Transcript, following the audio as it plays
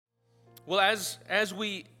Well, as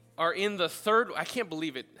we are in the third, I can't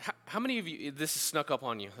believe it. How many of you, this has snuck up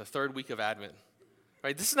on you, the third week of Advent?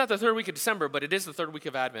 Right? This is not the third week of December, but it is the third week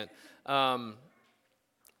of Advent.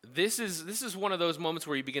 This is one of those moments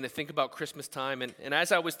where you begin to think about Christmas time. And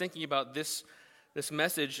as I was thinking about this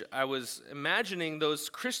message, I was imagining those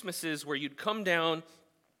Christmases where you'd come down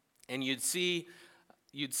and you'd see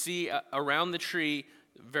around the tree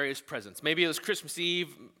various presents. Maybe it was Christmas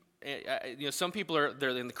Eve. Some people they're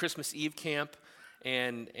in the Christmas Eve camp,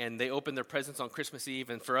 and they open their presents on Christmas Eve,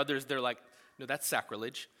 and for others they're like, no, that's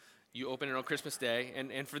sacrilege. You open it on Christmas Day,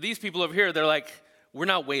 and for these people over here, they're like, we're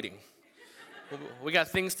not waiting. We got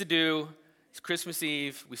things to do. It's Christmas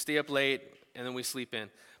Eve. We stay up late, and then we sleep in.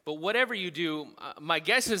 But whatever you do, my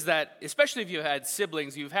guess is that, especially if you had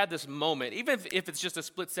siblings, you've had this moment, even if it's just a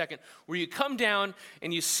split second, where you come down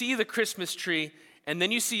and you see the Christmas tree, and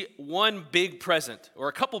then you see one big present, or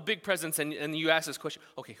a couple big presents, and you ask this question,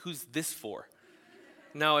 okay, who's this for?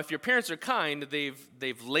 Now, if your parents are kind,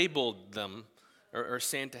 they've labeled them, or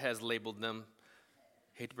Santa has labeled them.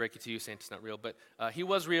 Hate to break it to you, Santa's not real, but he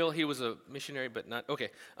was real. He was a missionary, but not, okay.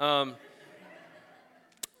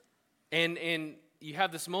 And you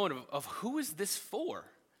have this moment of who is this for?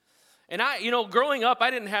 And growing up,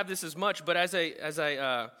 I didn't have this as much, but as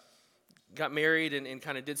I got married and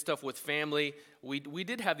kind of did stuff with family, we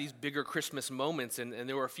did have these bigger Christmas moments, and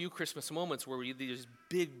there were a few Christmas moments where we had these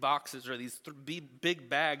big boxes or these big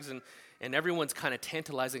bags, and everyone's kind of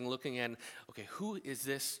tantalizing looking at, okay, who is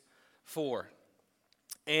this for?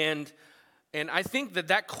 And I think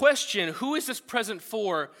that question, who is this present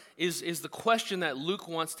for, is the question that Luke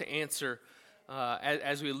wants to answer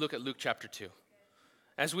as we look at Luke chapter 2.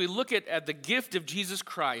 As we look at the gift of Jesus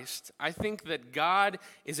Christ, I think that God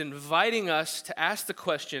is inviting us to ask the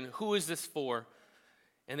question, who is this for?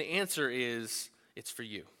 And the answer is, it's for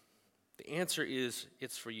you. The answer is,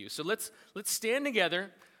 it's for you. So let's stand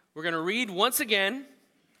together. We're going to read once again.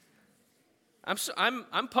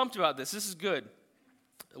 I'm pumped about this. This is good.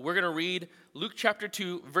 We're going to read Luke chapter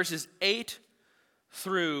 2, verses 8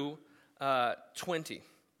 through 20.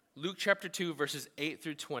 Luke chapter 2, verses 8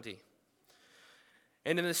 through 20.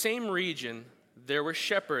 And in the same region, there were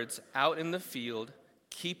shepherds out in the field,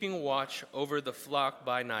 keeping watch over the flock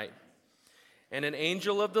by night. And an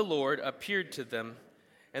angel of the Lord appeared to them,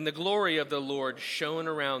 and the glory of the Lord shone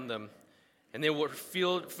around them, and they were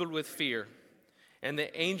filled with fear. And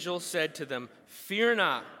the angel said to them, "Fear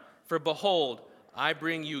not, for behold, I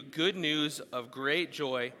bring you good news of great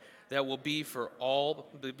joy that will be for all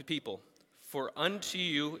the people. For unto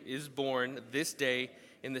you is born this day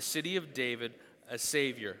in the city of David a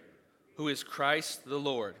Savior, who is Christ the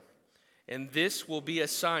Lord. And this will be a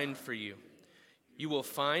sign for you. You will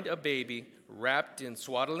find a baby wrapped in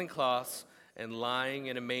swaddling cloths and lying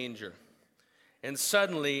in a manger." And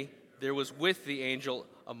suddenly there was with the angel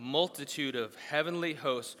a multitude of heavenly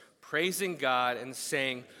hosts, praising God and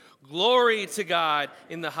saying, "Glory to God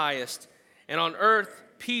in the highest, and on earth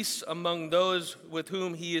peace among those with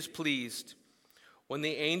whom he is pleased." When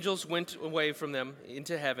the angels went away from them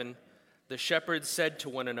into heaven, the shepherds said to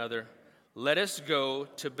one another, "Let us go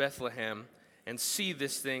to Bethlehem and see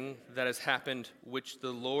this thing that has happened, which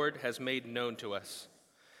the Lord has made known to us."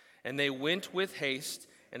 And they went with haste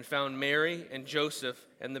and found Mary and Joseph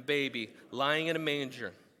and the baby lying in a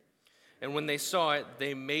manger. And when they saw it,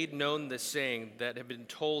 they made known the saying that had been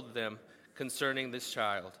told them concerning this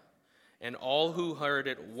child. And all who heard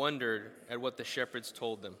it wondered at what the shepherds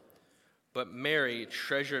told them. But Mary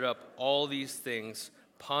treasured up all these things,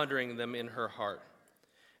 pondering them in her heart.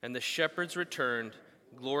 And the shepherds returned,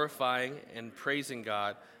 glorifying and praising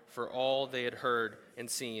God for all they had heard and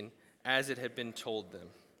seen, as it had been told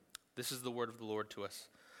them. This is the word of the Lord to us.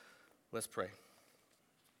 Let's pray.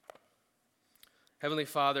 Heavenly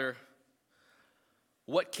Father,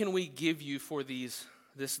 what can we give you for this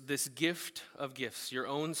gift of gifts, your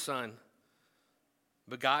own Son,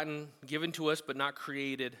 begotten, given to us but not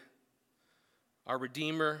created, our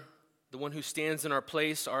Redeemer, the one who stands in our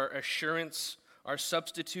place, our assurance, our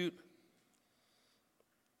substitute?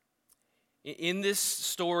 In this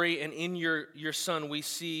story and in your Son, we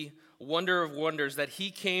see wonder of wonders, that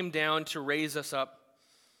he came down to raise us up.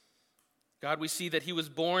 God, we see that he was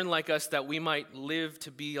born like us, that we might live to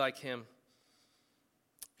be like him.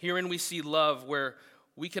 Herein we see love, where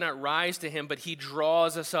we cannot rise to him, but he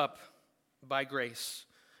draws us up by grace.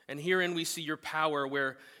 And herein we see your power,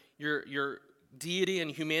 where your deity and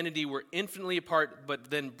humanity were infinitely apart, but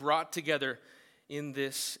then brought together in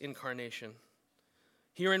this incarnation.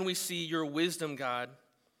 Herein we see your wisdom, God,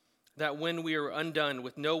 that when we are undone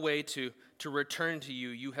with no way to return to you,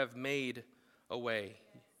 you have made a way.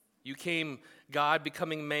 You came, God,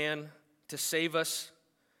 becoming man, to save us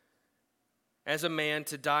as a man,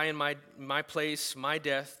 to die in my place, my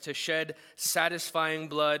death, to shed satisfying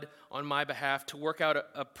blood on my behalf, to work out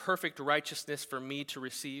a perfect righteousness for me to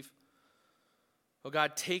receive. Oh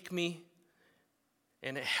God, take me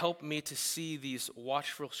and help me to see these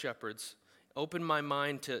watchful shepherds. Open my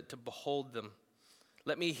mind to behold them.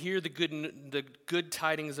 Let me hear the good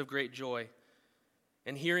tidings of great joy.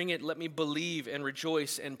 And hearing it, let me believe and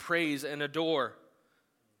rejoice and praise and adore.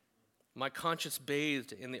 My conscience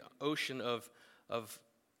bathed in the ocean of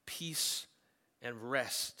peace and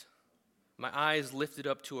rest. My eyes lifted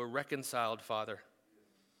up to a reconciled Father.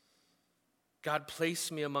 God,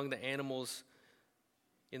 place me among the animals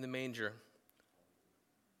in the manger,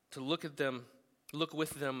 to look with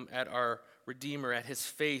them at our Redeemer, at his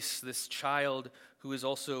face, this child who is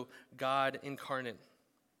also God incarnate.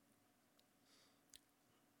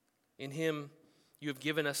 In him, you have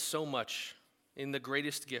given us so much, in the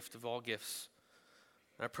greatest gift of all gifts.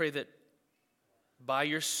 And I pray that by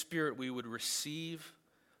your Spirit we would receive,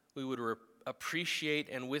 we would appreciate,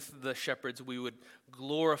 and with the shepherds we would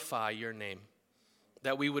glorify your name,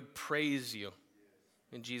 that we would praise you.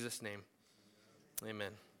 In Jesus' name,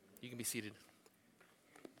 amen. You can be seated.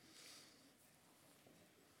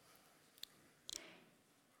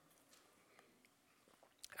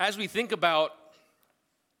 As we think about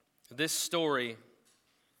this story,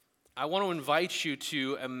 I want to invite you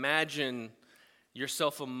to imagine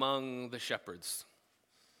yourself among the shepherds.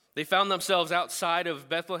 They found themselves outside of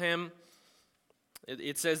Bethlehem.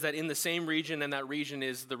 It says that in the same region, and that region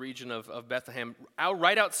is the region of Bethlehem.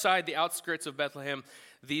 Right outside the outskirts of Bethlehem,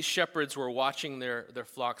 these shepherds were watching their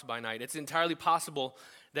flocks by night. It's entirely possible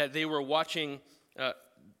that they were watching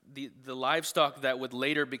the livestock that would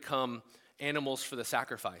later become animals for the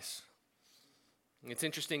sacrifice. It's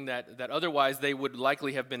interesting that otherwise they would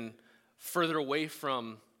likely have been further away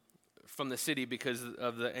from the city because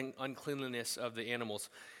of the uncleanliness of the animals.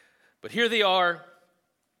 But here they are,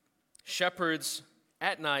 shepherds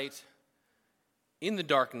at night in the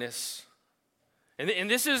darkness. And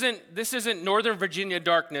this isn't Northern Virginia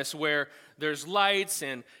darkness where there's lights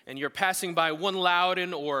and you're passing by one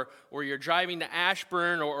Loudon or you're driving to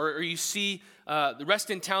Ashburn or you see the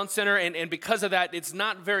Reston Town Center and because of that it's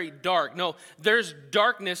not very dark. No, there's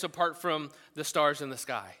darkness apart from the stars in the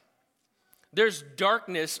sky. There's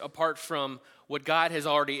darkness apart from what God has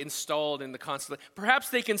already installed in the constellation. Perhaps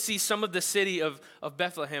they can see some of the city of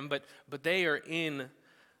Bethlehem, but they are in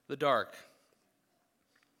the dark.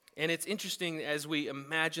 And it's interesting as we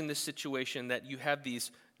imagine this situation that you have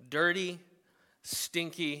these dirty,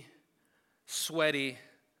 stinky, sweaty,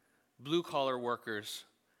 blue-collar workers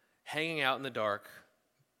hanging out in the dark.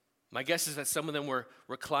 My guess is that some of them were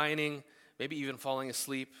reclining, maybe even falling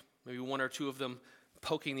asleep, maybe one or two of them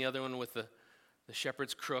poking the other one with the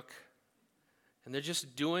shepherd's crook. And they're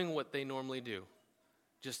just doing what they normally do,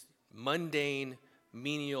 just mundane,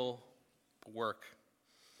 menial work.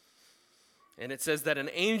 And it says that an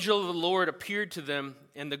angel of the Lord appeared to them,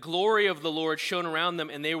 and the glory of the Lord shone around them,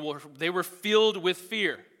 and they were filled with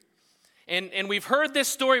fear. And we've heard this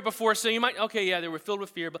story before, so you might, okay, yeah, they were filled with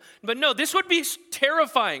fear. But no, this would be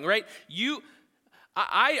terrifying, right?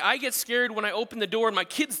 I get scared when I open the door and my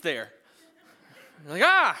kid's there. I'm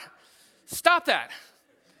like, stop that.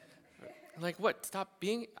 I'm like, what, stop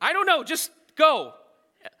being? I don't know, just go.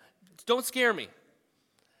 Don't scare me.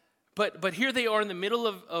 But here they are in the middle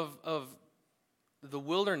of the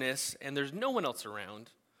wilderness, and there's no one else around.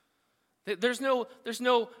 There's no,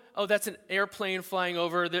 oh, that's an airplane flying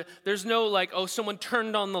over. There's no like, oh, someone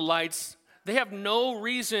turned on the lights. They have no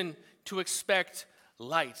reason to expect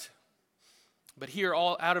light. But here,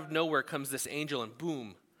 all out of nowhere comes this angel, and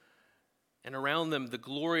boom. And around them, the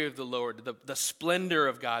glory of the Lord, the splendor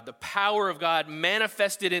of God, the power of God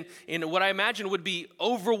manifested in what I imagine would be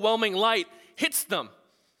overwhelming light hits them.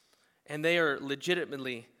 And they are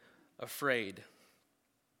legitimately afraid.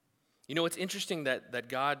 You know, it's interesting that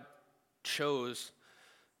God chose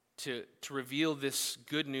to reveal this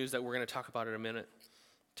good news that we're going to talk about in a minute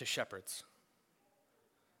to shepherds.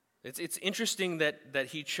 It's interesting that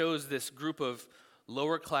he chose this group of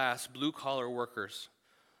lower class, blue-collar workers,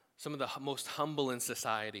 some of the most humble in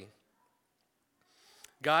society.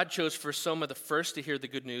 God chose for some of the first to hear the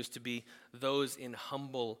good news to be those in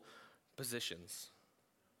humble positions.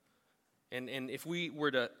 And if we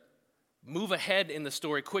were to move ahead in the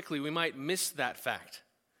story quickly, we might miss that fact.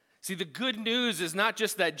 See, the good news is not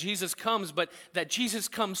just that Jesus comes, but that Jesus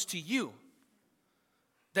comes to you.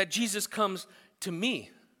 That Jesus comes to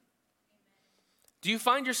me. Do you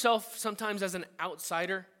find yourself sometimes as an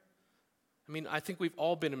outsider? I mean, I think we've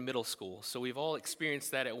all been in middle school, so we've all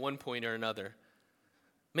experienced that at one point or another.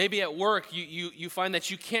 Maybe at work, you find that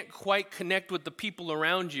you can't quite connect with the people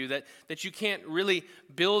around you, that you can't really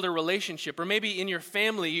build a relationship. Or maybe in your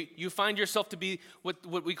family, you find yourself to be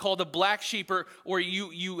what we call the black sheep, or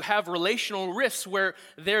you have relational rifts where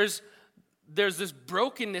there's this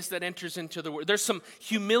brokenness that enters into the world. There's some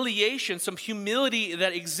humiliation, some humility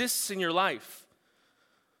that exists in your life.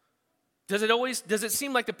 Does it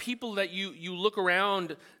seem like the people that you look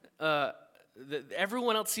around,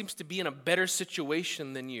 everyone else seems to be in a better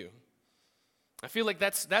situation than you? I feel like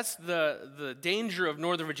that's the danger of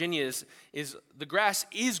Northern Virginia is the grass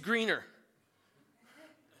is greener.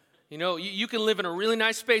 You know, you can live in a really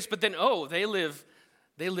nice space, but then they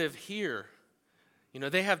live here. You know,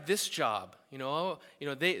 they have this job.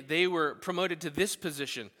 They were promoted to this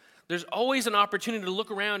position. There's always an opportunity to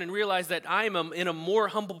look around and realize that I'm in a more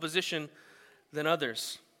humble position than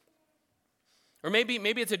others. Or maybe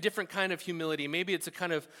it's a different kind of humility. Maybe it's a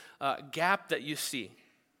kind of gap that you see.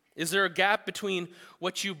 Is there a gap between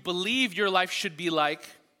what you believe your life should be like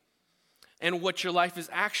and what your life is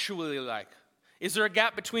actually like? Is there a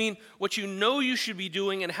gap between what you know you should be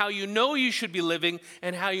doing and how you know you should be living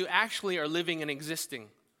and how you actually are living and existing?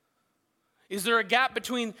 Is there a gap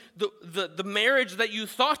between the marriage that you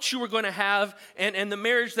thought you were going to have and the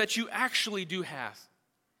marriage that you actually do have?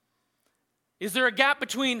 Is there a gap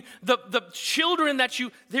between the children that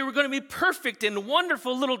they were going to be perfect and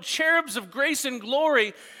wonderful little cherubs of grace and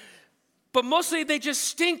glory, but mostly they just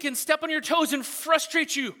stink and step on your toes and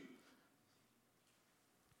frustrate you?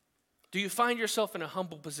 Do you find yourself in a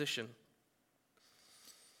humble position?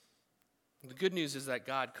 The good news is that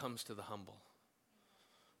God comes to the humble.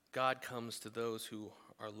 God comes to those who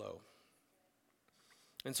are low.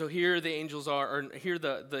 And so here the angels are, or here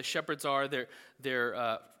the shepherds are.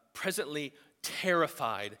 They're presently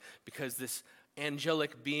terrified because this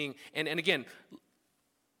angelic being, and again,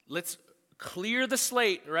 let's clear the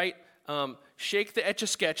slate, right? Shake the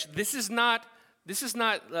Etch-a-Sketch. This is not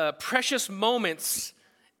Precious Moments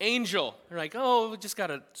angel. They're like, we just got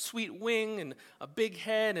a sweet wing and a big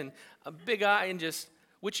head and a big eye and just,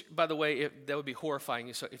 which, by the way, that would be horrifying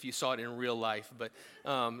if you saw it in real life, but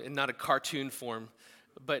in not a cartoon form.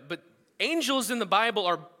 But angels in the Bible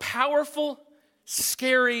are powerful,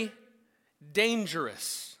 scary,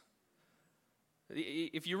 dangerous.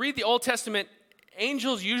 If you read the Old Testament,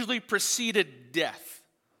 angels usually preceded death.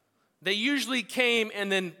 They usually came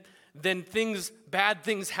and then bad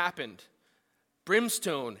things happened.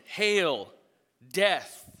 Brimstone, hail,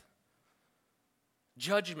 death,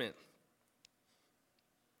 judgment.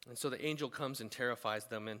 And so the angel comes and terrifies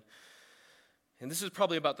them. And this is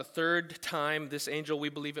probably about the third time this angel, we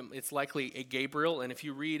believe it's likely a Gabriel. And if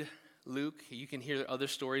you read Luke, you can hear other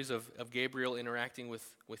stories of Gabriel interacting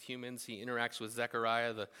with humans. He interacts with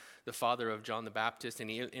Zechariah, the father of John the Baptist, and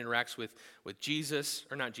he interacts with Jesus,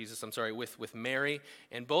 or not Jesus, I'm sorry, with Mary.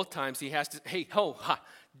 And both times he has to,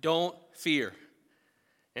 don't fear.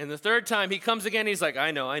 And the third time he comes again, he's like,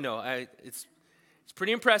 I know, it's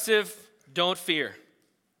pretty impressive, don't fear.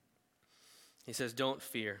 He says, don't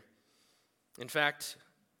fear. In fact,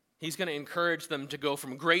 he's going to encourage them to go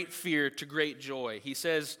from great fear to great joy. He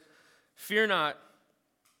says, fear not,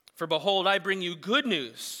 for behold, I bring you good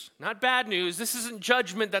news, not bad news. This isn't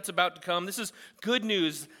judgment that's about to come. This is good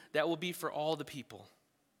news that will be for all the people.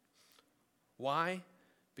 Why?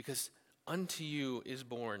 Because unto you is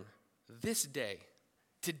born this day,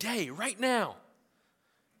 today, right now,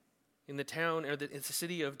 in the town, or in the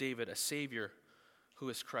city of David, a Savior who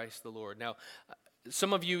is Christ the Lord. Now,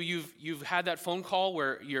 some of you, you've had that phone call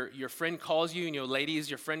where your friend calls you, and ladies,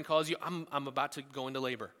 your friend calls you, I'm about to go into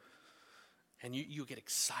labor. And you get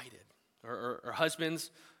excited. Or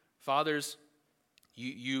husbands, fathers,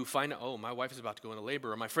 you find out, my wife is about to go into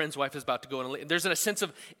labor, or my friend's wife is about to go into labor. There's a sense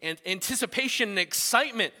of anticipation and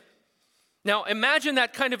excitement. Now, imagine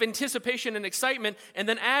that kind of anticipation and excitement, and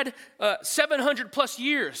then add 700 plus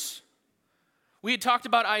years. We had talked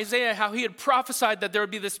about Isaiah, how he had prophesied that there would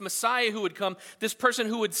be this Messiah who would come, this person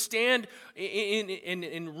who would stand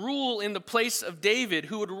in rule in the place of David,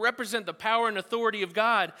 who would represent the power and authority of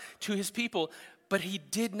God to his people. But he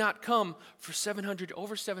did not come for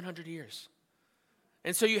over 700 years.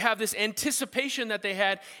 And so you have this anticipation that they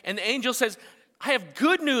had, and the angel says, I have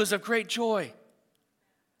good news of great joy.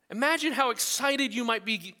 Imagine how excited you might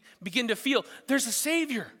begin to feel. There's a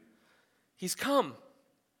Savior. He's come.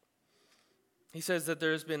 He says that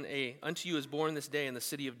there has been unto you is born this day in the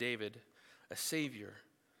city of David, a Savior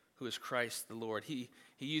who is Christ the Lord. He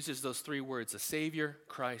uses those three words, a Savior,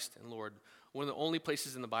 Christ, and Lord. One of the only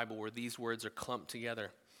places in the Bible where these words are clumped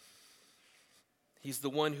together. He's the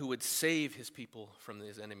one who would save his people from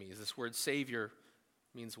his enemies. This word Savior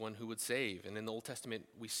means one who would save. And in the Old Testament,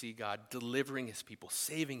 we see God delivering his people,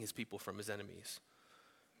 saving his people from his enemies.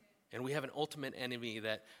 And we have an ultimate enemy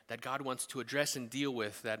that God wants to address and deal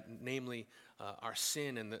with, that namely our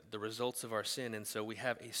sin and the results of our sin. And so we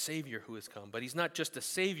have a Savior who has come. But he's not just a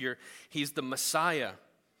Savior, he's the Messiah,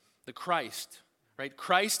 the Christ. Right?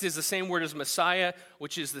 Christ is the same word as Messiah,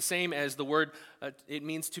 which is the same as the word, it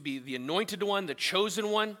means to be the anointed one, the chosen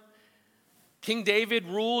one. King David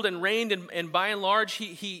ruled and reigned, and by and large,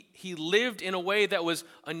 he lived in a way that was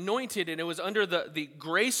anointed, and it was under the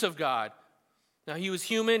grace of God. Now, he was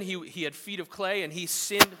human, he had feet of clay, and he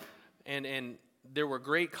sinned, and there were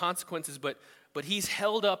great consequences, but he's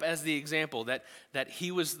held up as the example that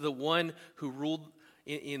he was the one who ruled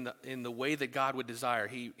in the way that God would desire.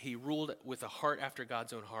 He ruled with a heart after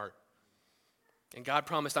God's own heart. And God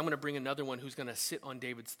promised, I'm going to bring another one who's going to sit on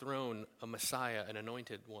David's throne, a Messiah, an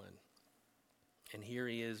anointed one. And here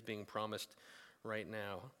he is being promised right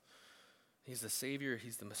now. He's the Savior,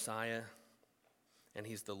 he's the Messiah, and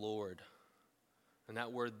he's the Lord. And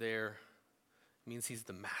that word there means he's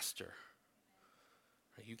the master.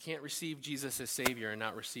 You can't receive Jesus as Savior and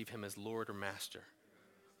not receive him as Lord or Master,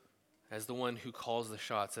 as the one who calls the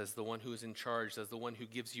shots, as the one who is in charge, as the one who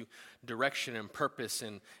gives you direction and purpose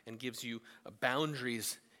and gives you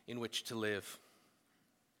boundaries in which to live.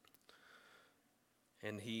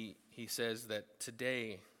 And he says that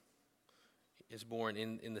today is born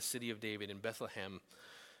in the city of David, in Bethlehem,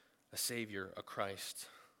 a Savior, a Christ,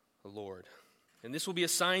 a Lord. And this will be a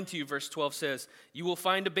sign to you, verse 12 says, you will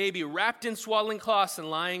find a baby wrapped in swaddling cloths and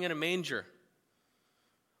lying in a manger.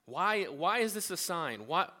 Why is this a sign?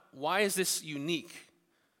 Why is this unique?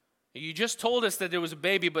 You just told us that there was a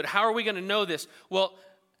baby, but how are we going to know this? Well,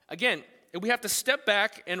 again, we have to step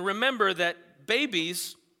back and remember that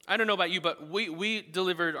babies, I don't know about you, but we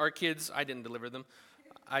delivered our kids. I didn't deliver them.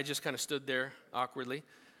 I just kind of stood there awkwardly.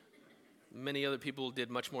 Many other people did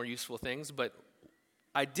much more useful things, but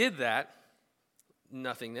I did that,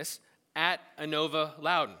 nothingness, at Inova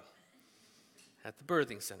Loudon, at the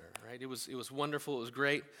birthing center, right? It was wonderful. It was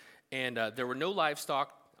great. And there were no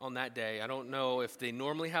livestock on that day. I don't know if they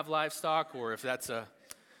normally have livestock or if that's a,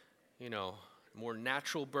 more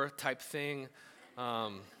natural birth type thing.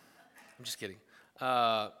 I'm just kidding.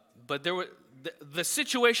 But there were the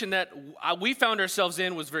situation that we found ourselves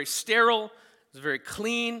in was very sterile, it was very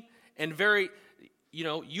clean, and very,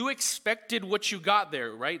 you expected what you got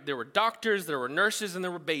there, right? There were doctors, there were nurses, and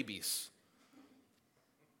there were babies.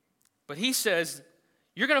 But he says,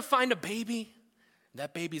 you're going to find a baby.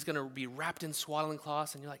 That baby's going to be wrapped in swaddling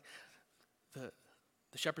cloths, and you're like,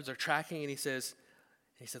 the shepherds are tracking, and he says,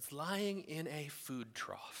 lying in a food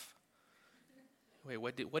trough. Wait,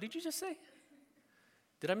 what did you just say?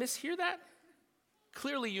 Did I mishear that?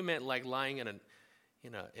 Clearly, you meant like lying in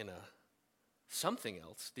a something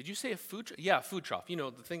else. Did you say a food trough? Yeah, a food trough.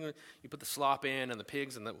 The thing that you put the slop in, and the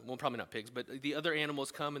pigs, and probably not pigs, but the other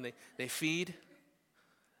animals come and they feed.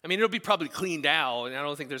 I mean, it'll be probably cleaned out, and I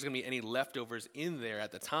don't think there's going to be any leftovers in there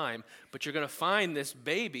at the time, but you're going to find this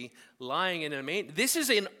baby lying in a manger. This is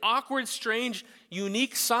an awkward, strange,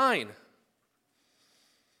 unique sign.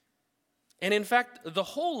 And in fact, the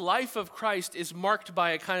whole life of Christ is marked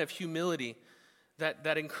by a kind of humility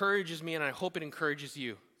that encourages me, and I hope it encourages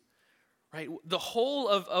you. Right? The whole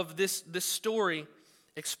of this story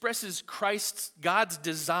expresses God's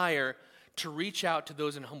desire to reach out to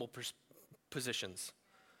those in humble positions.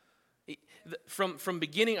 From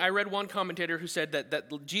beginning, I read one commentator who said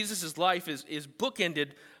that Jesus' life is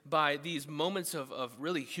bookended by these moments of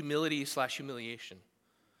really humility/humiliation.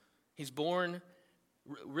 He's born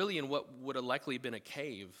really in what would have likely been a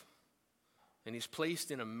cave, and he's placed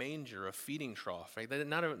in a manger, a feeding trough. Right?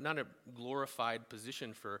 Not a glorified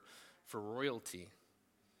position for royalty.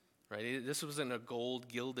 Right? This wasn't a gold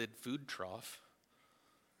gilded food trough.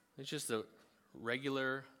 It's just a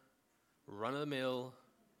regular, run-of-the-mill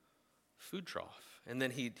food trough. And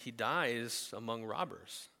then he dies among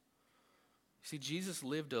robbers. See, Jesus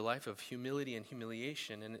lived a life of humility and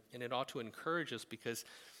humiliation, and it ought to encourage us because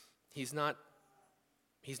he's not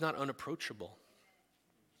unapproachable.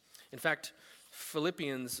 In fact,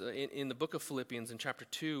 Philippians, in the book of Philippians in chapter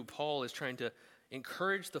 2, Paul is trying to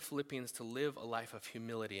encourage the Philippians to live a life of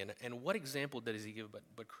humility. And what example does he give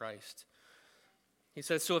but Christ? He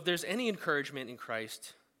says, so if there's any encouragement in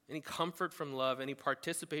Christ, any comfort from love, any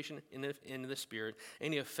participation in the Spirit,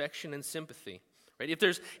 any affection and sympathy, right? If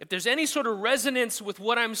there's any sort of resonance with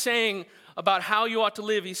what I'm saying about how you ought to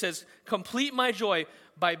live, he says, complete my joy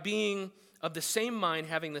by being of the same mind,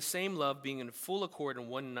 having the same love, being in full accord and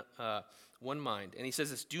one mind. And he says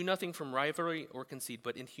this, do nothing from rivalry or conceit,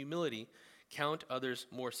 but in humility count others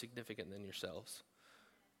more significant than yourselves.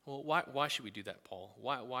 Well, why should we do that, Paul?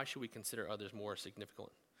 Why should we consider others more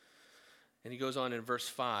significant? And he goes on in verse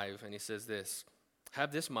 5, and he says this,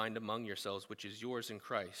 "Have this mind among yourselves, which is yours in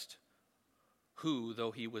Christ, who,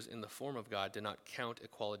 though he was in the form of God, did not count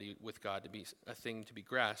equality with God to be a thing to be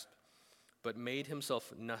grasped, but made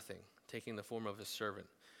himself nothing, taking the form of a servant,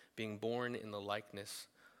 being born in the likeness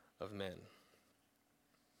of men."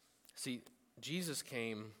 See, Jesus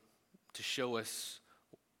came to show us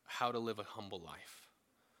how to live a humble life.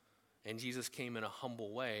 And Jesus came in a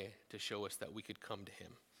humble way to show us that we could come to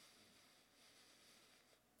him.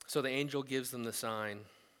 So the angel gives them the sign,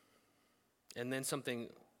 and then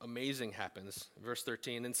something amazing happens. Verse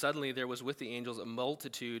 13, "And suddenly there was with the angels a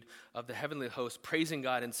multitude of the heavenly host, praising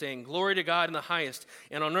God and saying, 'Glory to God in the highest,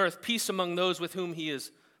 and on earth peace among those with whom he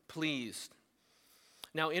is pleased.'"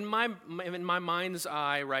 Now, in my mind's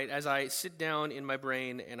eye, right, as I sit down in my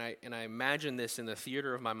brain and I imagine this in the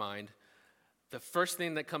theater of my mind, the first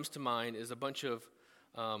thing that comes to mind is a bunch of,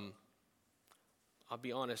 I'll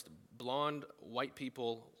be honest, blonde white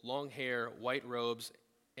people, long hair, white robes,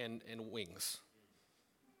 and wings.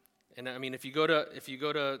 And I mean, if you go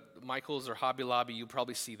to Michael's or Hobby Lobby, you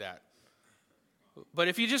probably see that. But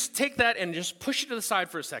if you just take that and just push it to the side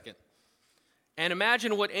for a second, and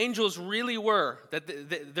imagine what angels really were,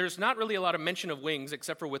 there's not really a lot of mention of wings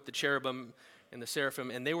except for with the cherubim and the seraphim,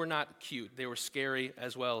 and they were not cute. They were scary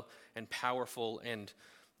as well, and powerful and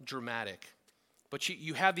dramatic. But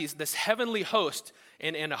you have this heavenly host,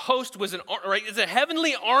 and a host was it's a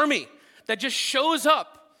heavenly army that just shows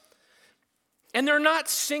up. And they're not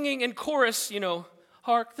singing in chorus,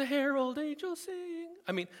 "Hark the herald angels sing."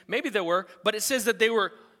 I mean, maybe there were, but it says that they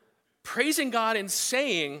were praising God and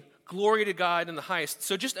saying, "Glory to God in the highest."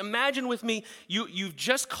 So just imagine with me, you've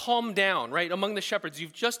just calmed down, right, among the shepherds.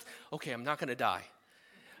 You've just, okay, I'm not going to die.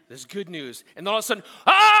 There's good news. And then all of a sudden,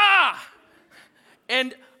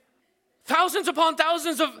 and thousands upon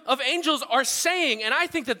thousands of angels are saying, and I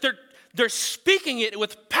think that they're speaking it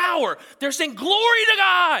with power. They're saying, "Glory to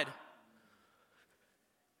God.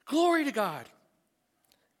 Glory to God."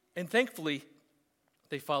 And thankfully,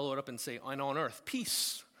 they follow it up and say, "And on earth,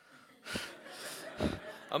 peace."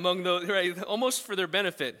 Among those, right, almost for their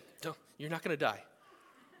benefit. You're not going to die.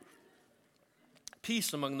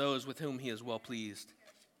 "Peace among those with whom he is well pleased."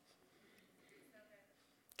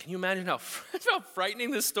 Can you imagine how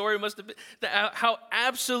frightening this story must have been? How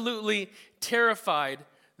absolutely terrified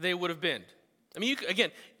they would have been. I mean,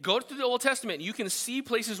 again, go through the Old Testament. You can see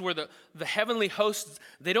places where the heavenly hosts,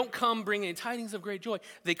 they don't come bringing tidings of great joy.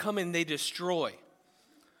 They come and they destroy.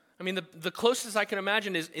 I mean, the closest I can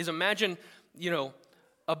imagine is imagine,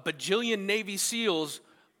 a bajillion Navy SEALs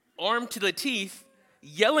armed to the teeth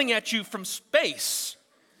yelling at you from space.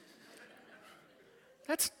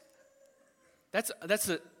 That's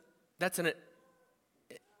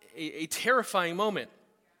a terrifying moment.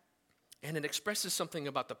 And it expresses something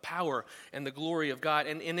about the power and the glory of God.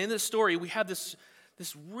 And in this story, we have this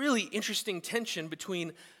really interesting tension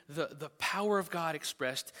between the power of God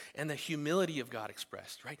expressed and the humility of God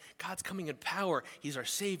expressed, right? God's coming in power. He's our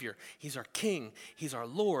Savior. He's our King. He's our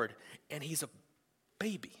Lord. And he's a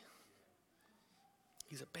baby.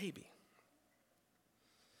 He's a baby.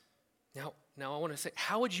 Now I want to say,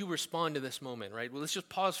 how would you respond to this moment, right? Well, let's just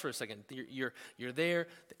pause for a second. You're there.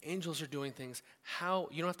 The angels are doing things. You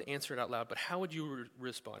don't have to answer it out loud, but how would you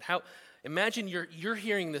respond? Imagine you're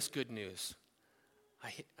hearing this good news.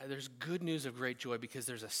 There's good news of great joy because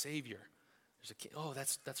there's a Savior. There's a King. Oh,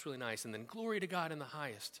 that's really nice. And then glory to God in the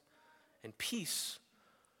highest, and peace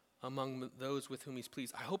among those with whom he's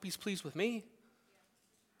pleased. I hope he's pleased with me.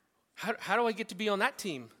 How do I get to be on that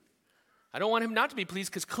team? I don't want him not to be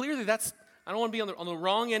pleased because clearly I don't want to be on the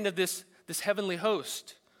wrong end of this heavenly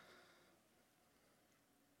host.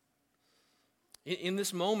 In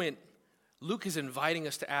this moment, Luke is inviting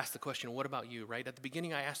us to ask the question, what about you, right? At the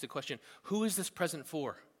beginning, I asked the question, who is this present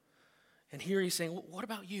for? And here he's saying, well, what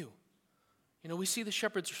about you? We see the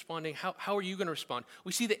shepherds responding. How are you going to respond?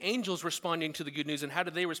 We see the angels responding to the good news, and how do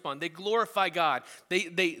they respond? They glorify God.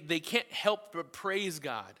 They can't help but praise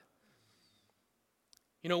God.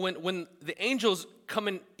 When the angels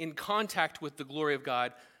come in contact with the glory of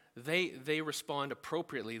God, they respond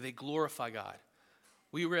appropriately. They glorify God.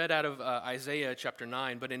 We read out of Isaiah chapter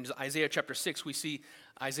 9, but in Isaiah chapter 6, we see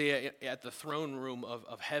Isaiah at the throne room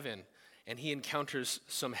of heaven, and he encounters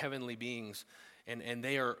some heavenly beings, and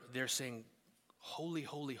they're saying, "Holy,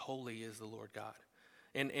 holy, holy is the Lord God."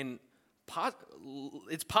 And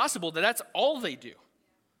it's possible that that's all they do,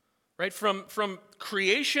 right? From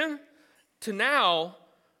creation to now,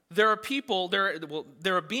 there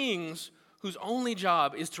are beings whose only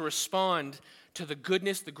job is to respond to the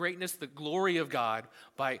goodness, the greatness, the glory of God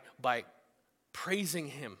by praising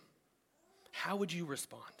him, how would you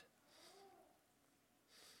respond?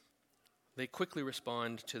 They quickly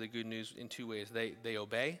respond to the good news in two ways. They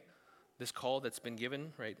obey this call that's been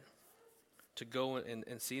given, right, to go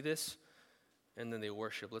and see this, and then they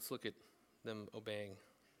worship. Let's look at them obeying.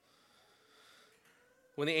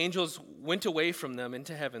 When the angels went away from them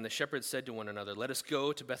into heaven, the shepherds said to one another, "Let us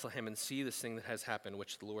go to Bethlehem and see this thing that has happened,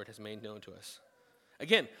 which the Lord has made known to us."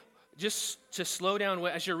 Again, just to slow down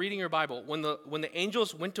as you're reading your Bible, when the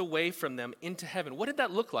angels went away from them into heaven, what did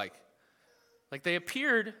that look like? Like they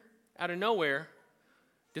appeared out of nowhere.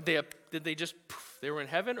 Did they just, they were in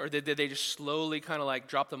heaven? Or did they just slowly kind of like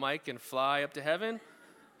drop the mic and fly up to heaven?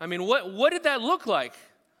 I mean, what did that look like?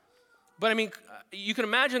 But I mean, you can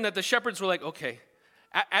imagine that the shepherds were like, okay,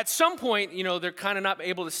 at some point, they're kind of not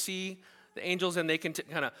able to see the angels, and they can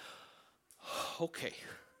kind of, okay,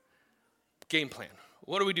 game plan.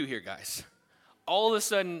 What do we do here, guys? All of a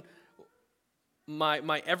sudden,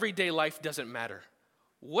 my everyday life doesn't matter.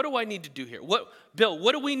 What do I need to do here? Bill,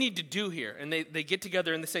 what do we need to do here? And they get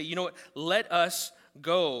together and they say, you know what, let us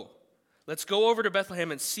go. Let's go over to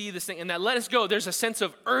Bethlehem and see this thing. And that let us go, there's a sense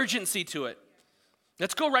of urgency to it.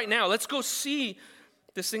 Let's go right now. Let's go see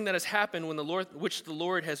this thing that has happened which the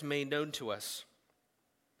Lord has made known to us.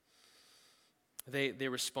 They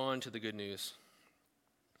respond to the good news.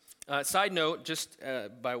 Side note, just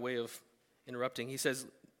by way of interrupting, he says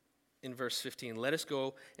in verse 15, let us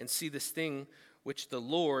go and see this thing which the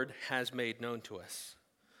Lord has made known to us.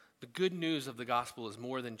 The good news of the gospel is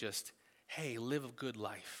more than just, hey, live a good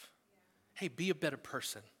life. Hey, be a better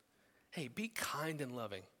person. Hey, be kind and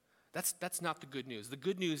loving. That's not the good news. The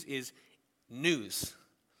good news is news.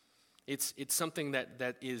 It's something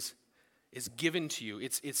that is given to you.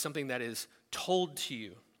 It's something that is told to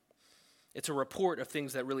you. It's a report of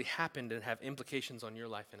things that really happened and have implications on your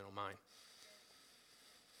life and on mine.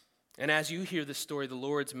 And as you hear this story, the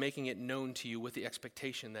Lord's making it known to you with the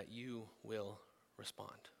expectation that you will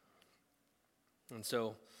respond. And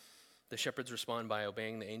so the shepherds respond by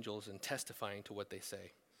obeying the angels and testifying to what they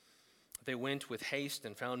say. They went with haste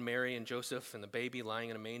and found Mary and Joseph and the baby lying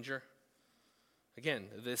in a manger. Again,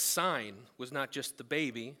 this sign was not just the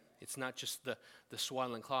baby. It's not just the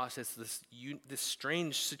swaddling cloths. It's this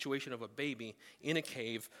strange situation of a baby in a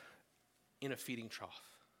cave in a feeding trough.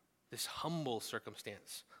 This humble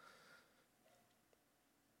circumstance.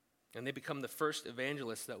 And they become the first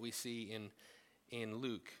evangelists that we see in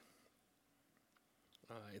Luke.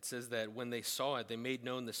 It says that when they saw it, they made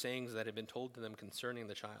known the sayings that had been told to them concerning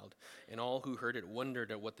the child. And all who heard it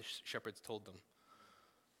wondered at what the shepherds told them.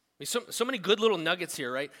 I mean, so many good little nuggets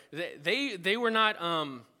here, right? They were not,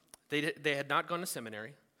 they had not gone to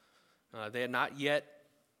seminary. They had not yet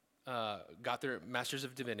got their Masters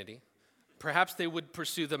of Divinity. Perhaps they would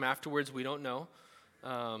pursue them afterwards, we don't know.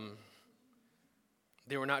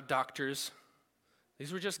 They were not doctors.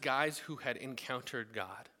 These were just guys who had encountered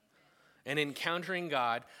God. And encountering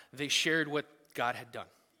God, they shared what God had done.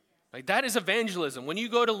 Like that is evangelism. When you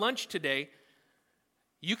go to lunch today,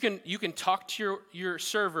 you can talk to your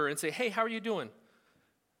server and say, hey, how are you doing?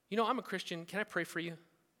 I'm a Christian. Can I pray for you?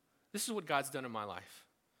 This is what God's done in my life.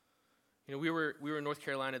 We were in North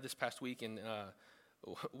Carolina this past week, and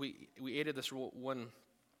we ate at this one.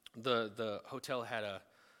 The hotel had a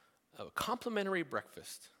complimentary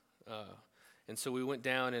breakfast, and so we went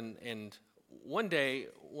down, and one day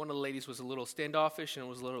one of the ladies was a little standoffish and it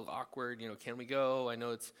was a little awkward. Can we go? I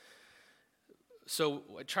know it's. So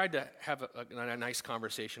I tried to have a nice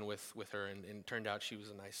conversation with her, and it turned out she was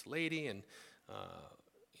a nice lady, and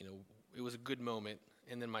it was a good moment.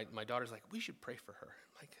 And then my daughter's like, we should pray for her.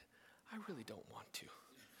 I'm like, I really don't want to.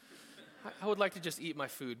 I would like to just eat my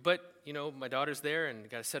food, but my daughter's there, and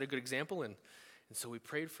got to set a good example, and so we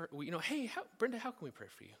prayed for. Hey, Brenda, how can we pray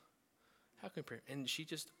for you? How can we pray? And she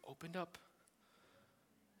just opened up.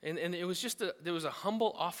 And it was just there was a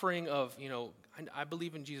humble offering of, I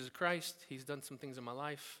believe in Jesus Christ. He's done some things in my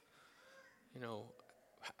life.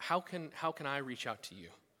 How can I reach out to you?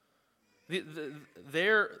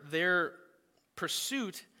 Their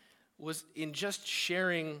pursuit was in just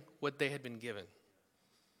sharing what they had been given.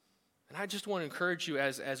 And I just want to encourage you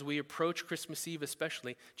as we approach Christmas Eve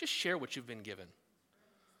especially, just share what you've been given.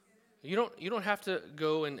 You don't have to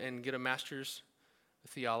go and get a master's of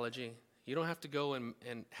theology. You don't have to go and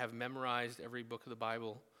have memorized every book of the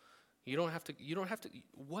Bible. You don't have to.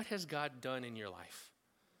 What has God done in your life?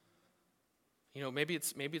 Maybe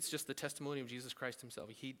it's just the testimony of Jesus Christ himself.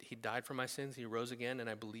 He died for my sins. He rose again, and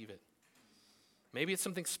I believe it. Maybe it's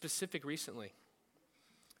something specific recently.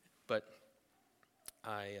 But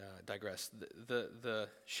I digress. The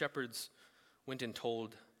shepherds went and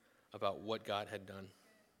told about what God had done.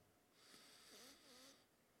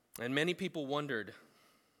 And many people wondered,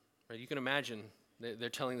 right? You can imagine they're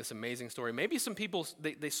telling this amazing story. Maybe some people,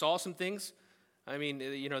 they saw some things. I mean,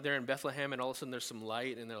 they're in Bethlehem and all of a sudden there's some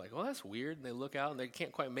light and they're like, well, that's weird. And they look out and they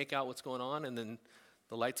can't quite make out what's going on. And then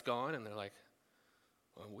the light's gone and they're like,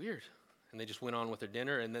 well, weird. And they just went on with their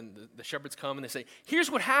dinner. And then the shepherds come and they say,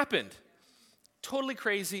 here's what happened. Totally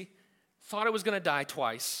crazy. Thought I was going to die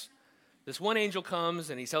twice. This one angel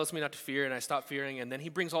comes and he tells me not to fear, and I stop fearing, and then he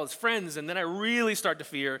brings all his friends, and then I really start to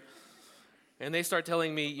fear. And they start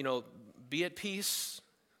telling me, be at peace.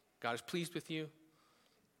 God is pleased with you.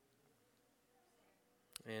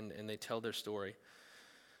 And they tell their story.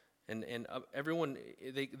 And everyone,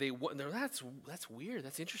 they're that's weird.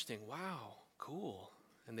 That's interesting. Wow, cool.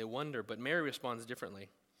 And they wonder, but Mary responds differently.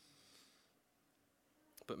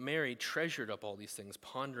 But Mary treasured up all these things,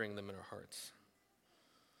 pondering them in her hearts.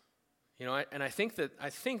 I think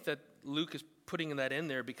that Luke is putting that in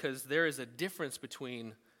there because there is a difference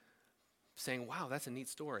between saying, wow, that's a neat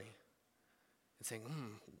story, and saying,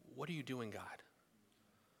 what are you doing, God?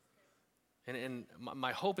 And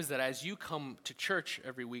my hope is that as you come to church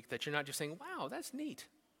every week, that you're not just saying, wow, that's neat.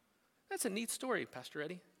 That's a neat story, Pastor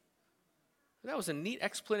Eddie. That was a neat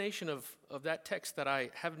explanation of that text that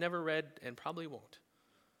I have never read and probably won't.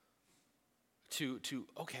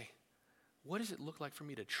 Okay, what does it look like for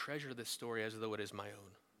me to treasure this story as though it is my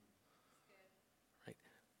own? Right?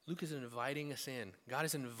 Luke is inviting us in. God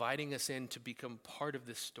is inviting us in to become part of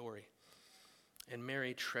this story. And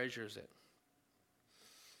Mary treasures it.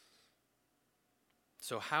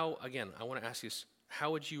 So I want to ask you,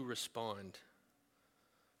 how would you respond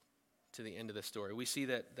to the end of the story? We see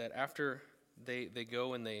that after they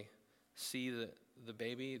go and they see the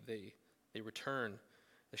baby, they return.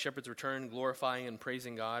 The shepherds returned, glorifying and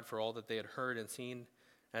praising God for all that they had heard and seen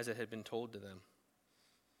as it had been told to them.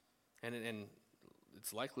 And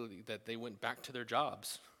it's likely that they went back to their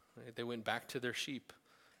jobs. Right? They went back to their sheep,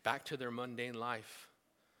 back to their mundane life.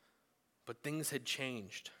 But things had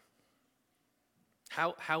changed.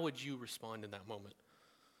 How would you respond in that moment?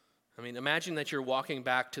 I mean, imagine that you're walking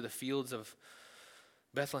back to the fields of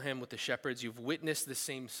Bethlehem with the shepherds. You've witnessed the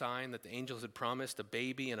same sign that the angels had promised, a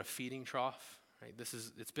baby in a feeding trough. Right?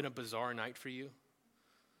 It's been a bizarre night for you.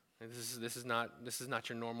 This is not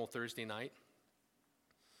your normal Thursday night.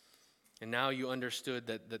 And now you understood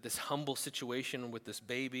that this humble situation with this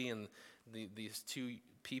baby and these two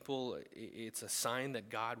people, it's a sign that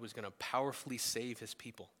God was going to powerfully save his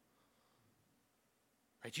people.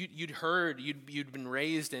 Right? You'd been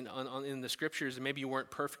raised in the scriptures, and maybe you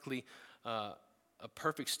weren't perfectly a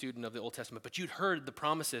perfect student of the Old Testament, but you'd heard the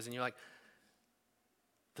promises, and you're like,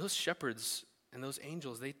 those shepherds and those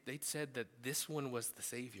angels, they'd said that this one was the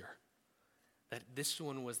Savior, that this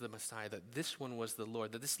one was the Messiah, that this one was the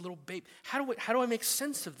Lord, that this little babe, how do I make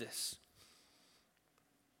sense of this?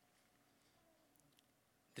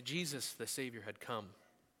 That Jesus, the Savior, had come.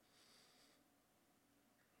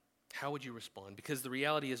 How would you respond? Because the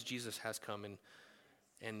reality is Jesus has come,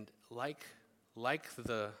 and like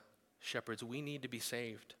the shepherds, we need to be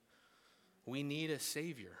saved. We need a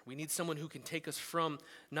Savior. We need someone who can take us from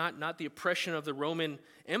not the oppression of the Roman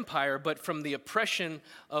Empire, but from the oppression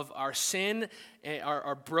of our sin,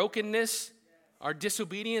 our brokenness, our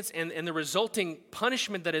disobedience, and the resulting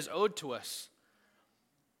punishment that is owed to us.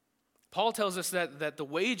 Paul tells us that the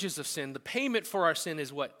wages of sin, the payment for our sin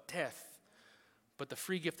is what? Death. But the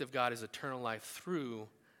free gift of God is eternal life through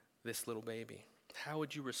this little baby. How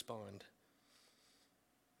would you respond?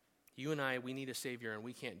 You and I, we need a Savior, and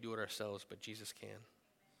we can't do it ourselves, but Jesus can.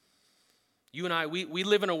 You and I, we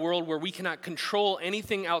live in a world where we cannot control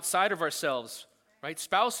anything outside of ourselves, right?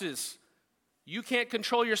 Spouses, you can't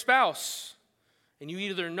control your spouse, and you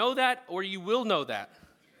either know that or you will know that.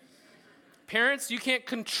 Parents, you can't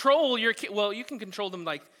control your kid. Well, you can control them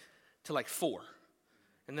to 4.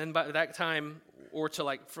 And then by that time, or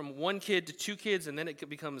to from 1 kid to 2 kids, and then it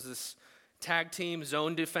becomes this tag team,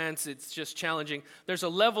 zone defense. It's just challenging. There's a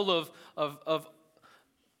level of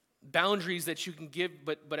boundaries that you can give,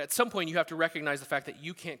 but at some point you have to recognize the fact that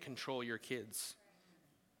you can't control your kids.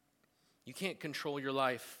 You can't control your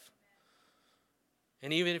life.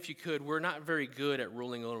 And even if you could, we're not very good at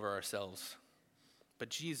ruling over ourselves. But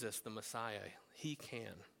Jesus, the Messiah, he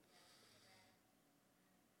can.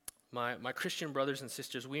 My Christian brothers and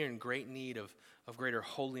sisters, we are in great need of greater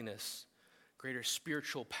holiness, greater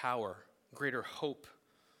spiritual power, greater hope.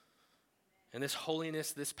 And this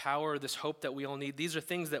holiness, this power, this hope that we all need, these are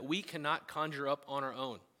things that we cannot conjure up on our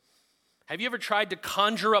own. Have you ever tried to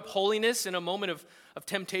conjure up holiness in a moment of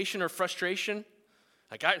temptation or frustration?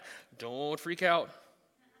 Don't freak out.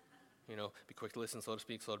 Be quick to listen, slow to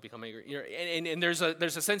speak, slow to become angry. And there's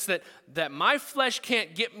a sense that my flesh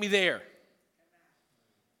can't get me there.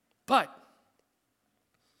 But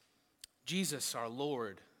Jesus, our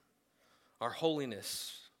Lord, our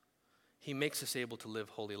holiness, he makes us able to live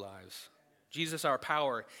holy lives. Jesus, our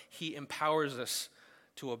power, he empowers us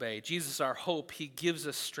to obey. Jesus, our hope, he gives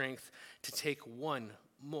us strength to take one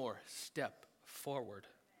more step forward.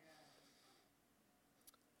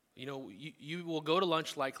 You will go to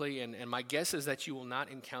lunch likely, and my guess is that you will not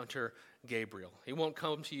encounter Gabriel. He won't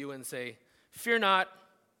come to you and say, "Fear not,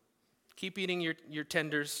 keep eating your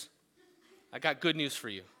tenders. I got good news for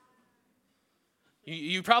you."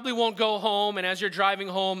 You probably won't go home, and as you're driving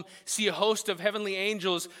home, see a host of heavenly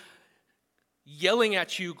angels yelling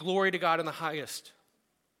at you, "Glory to God in the highest."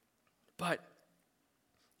 But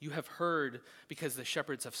you have heard because the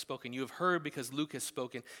shepherds have spoken. You have heard because Luke has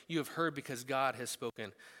spoken. You have heard because God has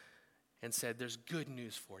spoken and said, "There's good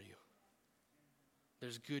news for you.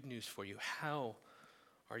 There's good news for you." How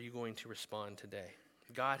are you going to respond today?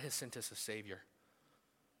 God has sent us a Savior.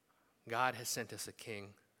 God has sent us a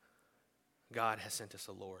King. God has sent us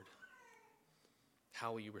a Lord.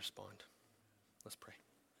 How will you respond? Let's pray.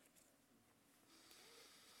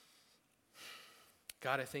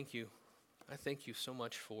 God, I thank you. I thank you so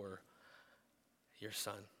much for your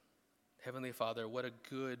Son. Heavenly Father, what a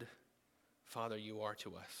good Father you are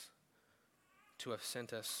to us, to have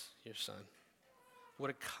sent us your Son. What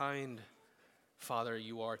a kind Father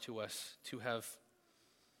you are to us, to have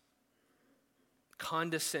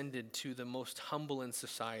condescended to the most humble in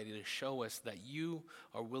society to show us that you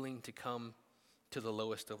are willing to come to the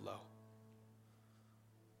lowest of low.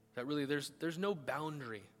 That really there's no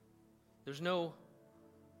boundary. There's no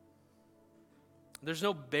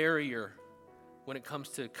barrier when it comes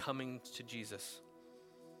to coming to Jesus.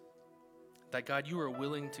 That God, you are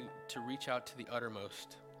willing to reach out to the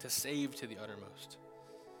uttermost, to save to the uttermost.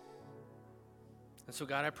 And so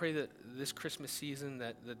God, I pray that this Christmas season,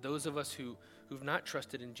 that those of us who've not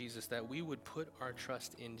trusted in Jesus, that we would put our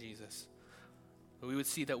trust in Jesus. That we would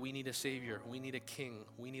see that we need a Savior, we need a King,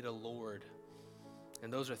 we need a Lord.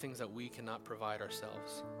 And those are things that we cannot provide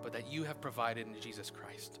ourselves, but that you have provided in Jesus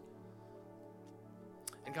Christ.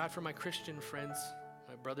 And God, for my Christian friends,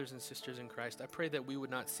 my brothers and sisters in Christ, I pray that we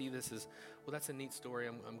would not see this as, well, that's a neat story.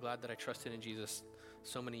 I'm glad that I trusted in Jesus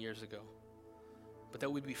so many years ago. But that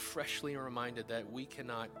we'd be freshly reminded that we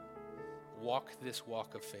cannot walk this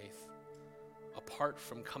walk of faith apart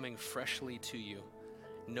from coming freshly to you,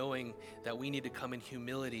 knowing that we need to come in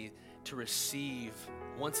humility to receive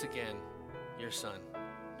once again your Son,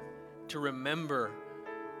 to remember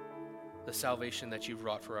the salvation that you've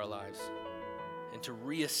wrought for our lives, and to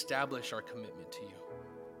reestablish our commitment to you.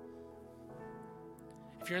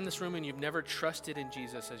 If you're in this room and you've never trusted in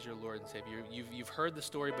Jesus as your Lord and Savior, you've heard the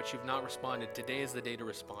story but you've not responded, today is the day to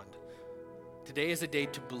respond. Today is the day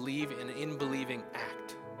to believe, and in believing,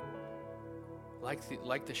 act.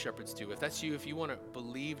 Like the shepherds do. If that's you, if you want to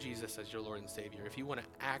believe Jesus as your Lord and Savior, if you want to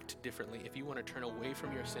act differently, if you want to turn away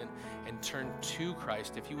from your sin and turn to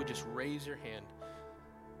Christ, if you would just raise your hand,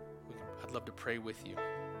 I'd love to pray with you.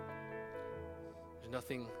 There's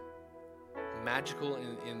nothing magical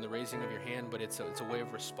in the raising of your hand, but it's a way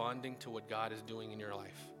of responding to what God is doing in your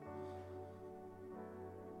life.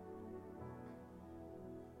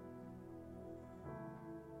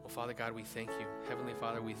 Well, Father God, we thank you. Heavenly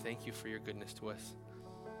Father, we thank you for your goodness to us.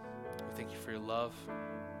 We thank you for your love.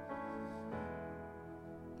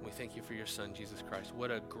 We thank you for your Son, Jesus Christ.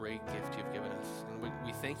 What a great gift you've given us. And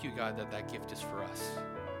we thank you, God, that gift is for us.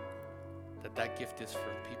 That gift is for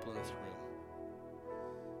the people in this room.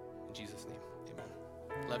 In Jesus' name,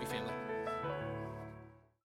 amen. Love you, family.